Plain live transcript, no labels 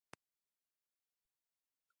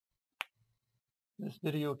This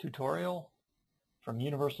video tutorial from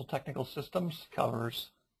Universal Technical Systems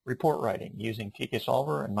covers report writing using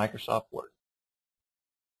TK-Solver and Microsoft Word.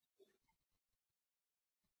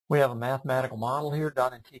 We have a mathematical model here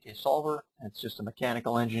done in TK-Solver. It's just a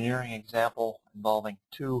mechanical engineering example involving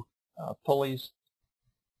two pulleys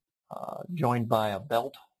joined by a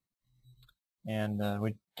belt, and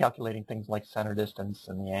we're calculating things like center distance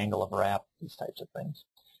and the angle of wrap, these types of things.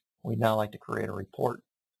 We'd now like to create a report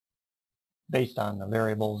based on the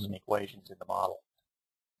variables and equations in the model.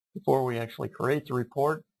 Before we actually create the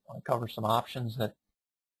report, I want to cover some options that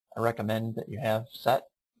I recommend that you have set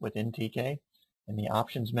within TK. In the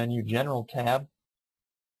Options menu General tab,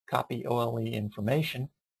 Copy OLE Information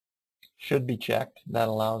should be checked. That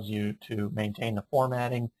allows you to maintain the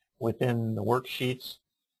formatting within the worksheets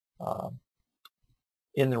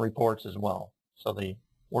in the reports as well. So the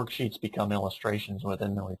worksheets become illustrations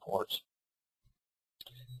within the reports.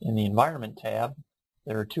 In the Environment tab,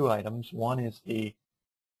 there are two items. One is the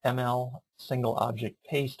ML Single Object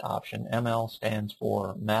Paste option. ML stands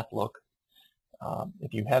for MathLook.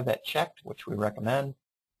 If you have that checked, which we recommend,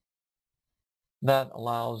 that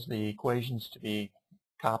allows the equations to be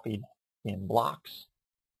copied in blocks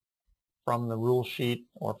from the rule sheet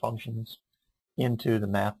or functions into the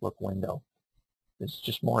MathLook window. It's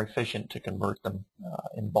just more efficient to convert them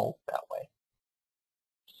in bulk that way.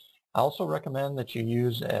 I also recommend that you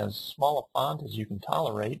use as small a font as you can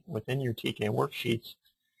tolerate within your TK worksheets.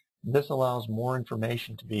 This allows more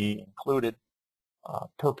information to be included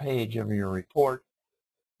per page of your report,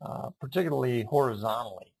 particularly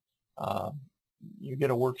horizontally. You get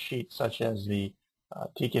a worksheet such as the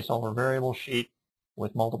TK-Solver variable sheet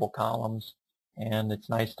with multiple columns, and it's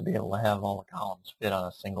nice to be able to have all the columns fit on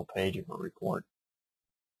a single page of a report.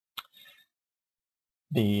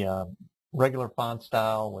 The regular font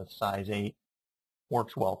style with size 8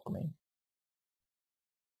 works well for me.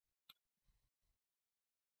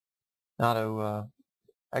 Now to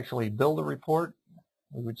actually build a report,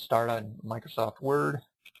 we would start on Microsoft Word.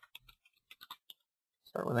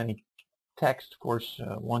 Start with any text. Of course,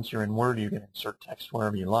 once you're in Word, you can insert text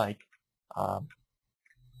wherever you like.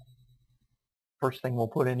 First thing we'll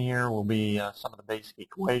put in here will be some of the basic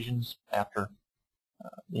equations after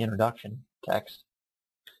the introduction text.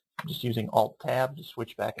 I'm just using Alt-Tab to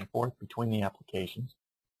switch back and forth between the applications.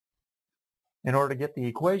 In order to get the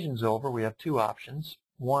equations over, we have two options.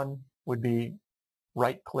 One would be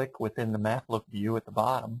right-click within the MathLook view at the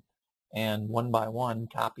bottom, and one by one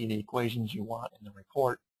copy the equations you want in the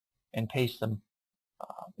report and paste them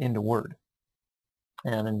into Word.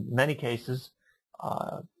 And in many cases,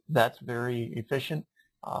 that's very efficient.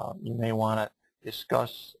 You may want to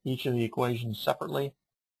discuss each of the equations separately,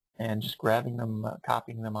 and just grabbing them,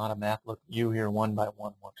 copying them out of MathLook view here one by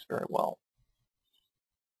one works very well.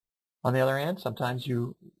 On the other hand, sometimes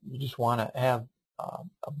you just want to have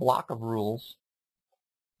a block of rules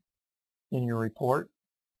in your report,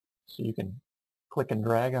 so you can click and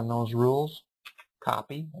drag on those rules,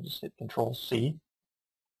 copy, I just hit Control-C,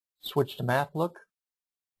 switch to MathLook,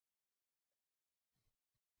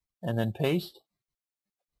 and then paste,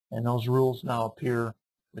 and those rules now appear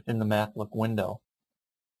within the MathLook window.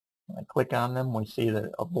 When I click on them, we see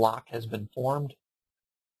that a block has been formed.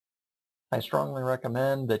 I strongly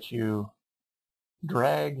recommend that you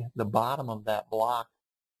drag the bottom of that block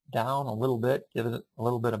down a little bit, give it a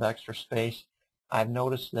little bit of extra space. I've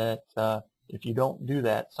noticed that if you don't do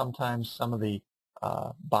that, sometimes some of the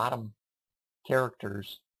bottom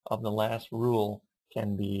characters of the last rule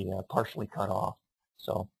can be partially cut off.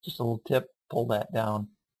 So just a little tip, pull that down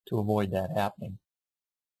to avoid that happening.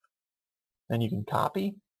 Then you can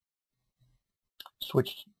copy,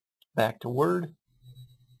 switch back to Word,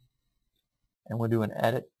 and we'll do an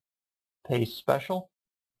Edit, Paste Special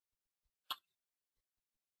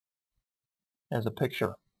as a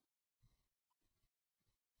picture.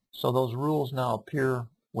 So those rules now appear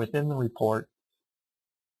within the report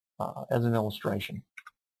as an illustration.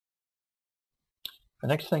 The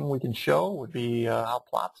next thing we can show would be how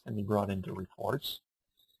plots can be brought into reports.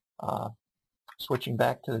 Switching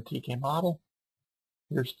back to the TK model,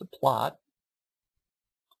 here's the plot.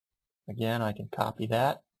 Again, I can copy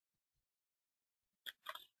that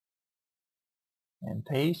and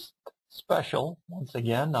paste special once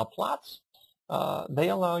again. Now plots, they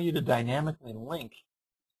allow you to dynamically link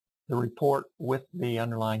the report with the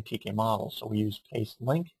underlying TK model. So we use paste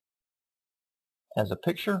link as a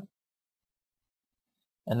picture,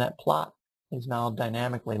 and that plot is now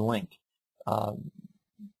dynamically linked. The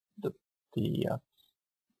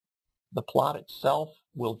plot itself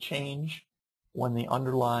will change when the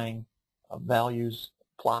underlying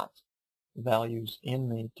plot values in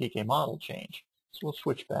the TK model change. So we'll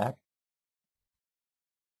switch back.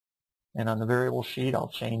 And on the variable sheet, I'll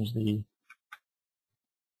change the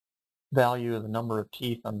value of the number of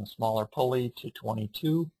teeth on the smaller pulley to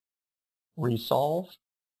 22. Resolve.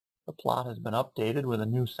 The plot has been updated with a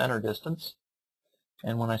new center distance.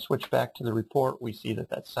 And when I switch back to the report, we see that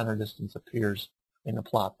that center distance appears in the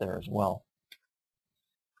plot there as well.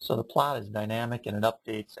 So the plot is dynamic and it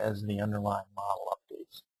updates as the underlying model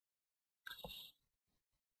updates.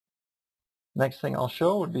 Next thing I'll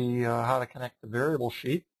show would be how to connect the variable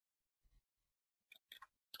sheet.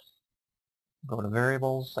 Go to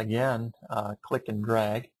variables again, click and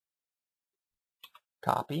drag,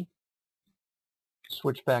 copy,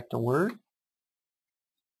 switch back to Word,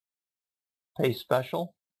 paste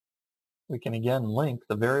special. We can again link.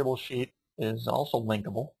 The variable sheet is also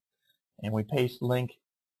linkable, and we paste link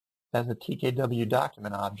as a TKW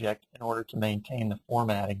document object in order to maintain the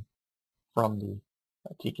formatting from the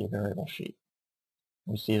TK variable sheet.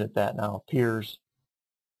 We see that that now appears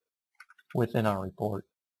within our report.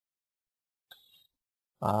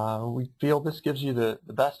 We feel this gives you the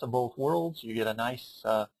best of both worlds. You get a nice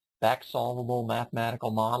back-solvable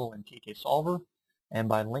mathematical model in TK Solver, and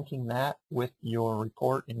by linking that with your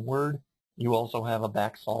report in Word, you also have a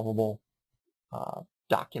back-solvable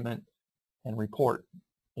document and report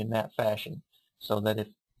in that fashion, so that if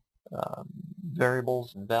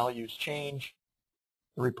variables and values change,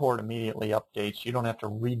 the report immediately updates. You don't have to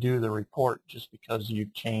redo the report just because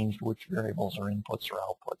you've changed which variables are inputs or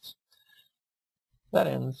outputs. That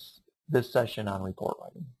ends this session on report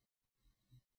writing.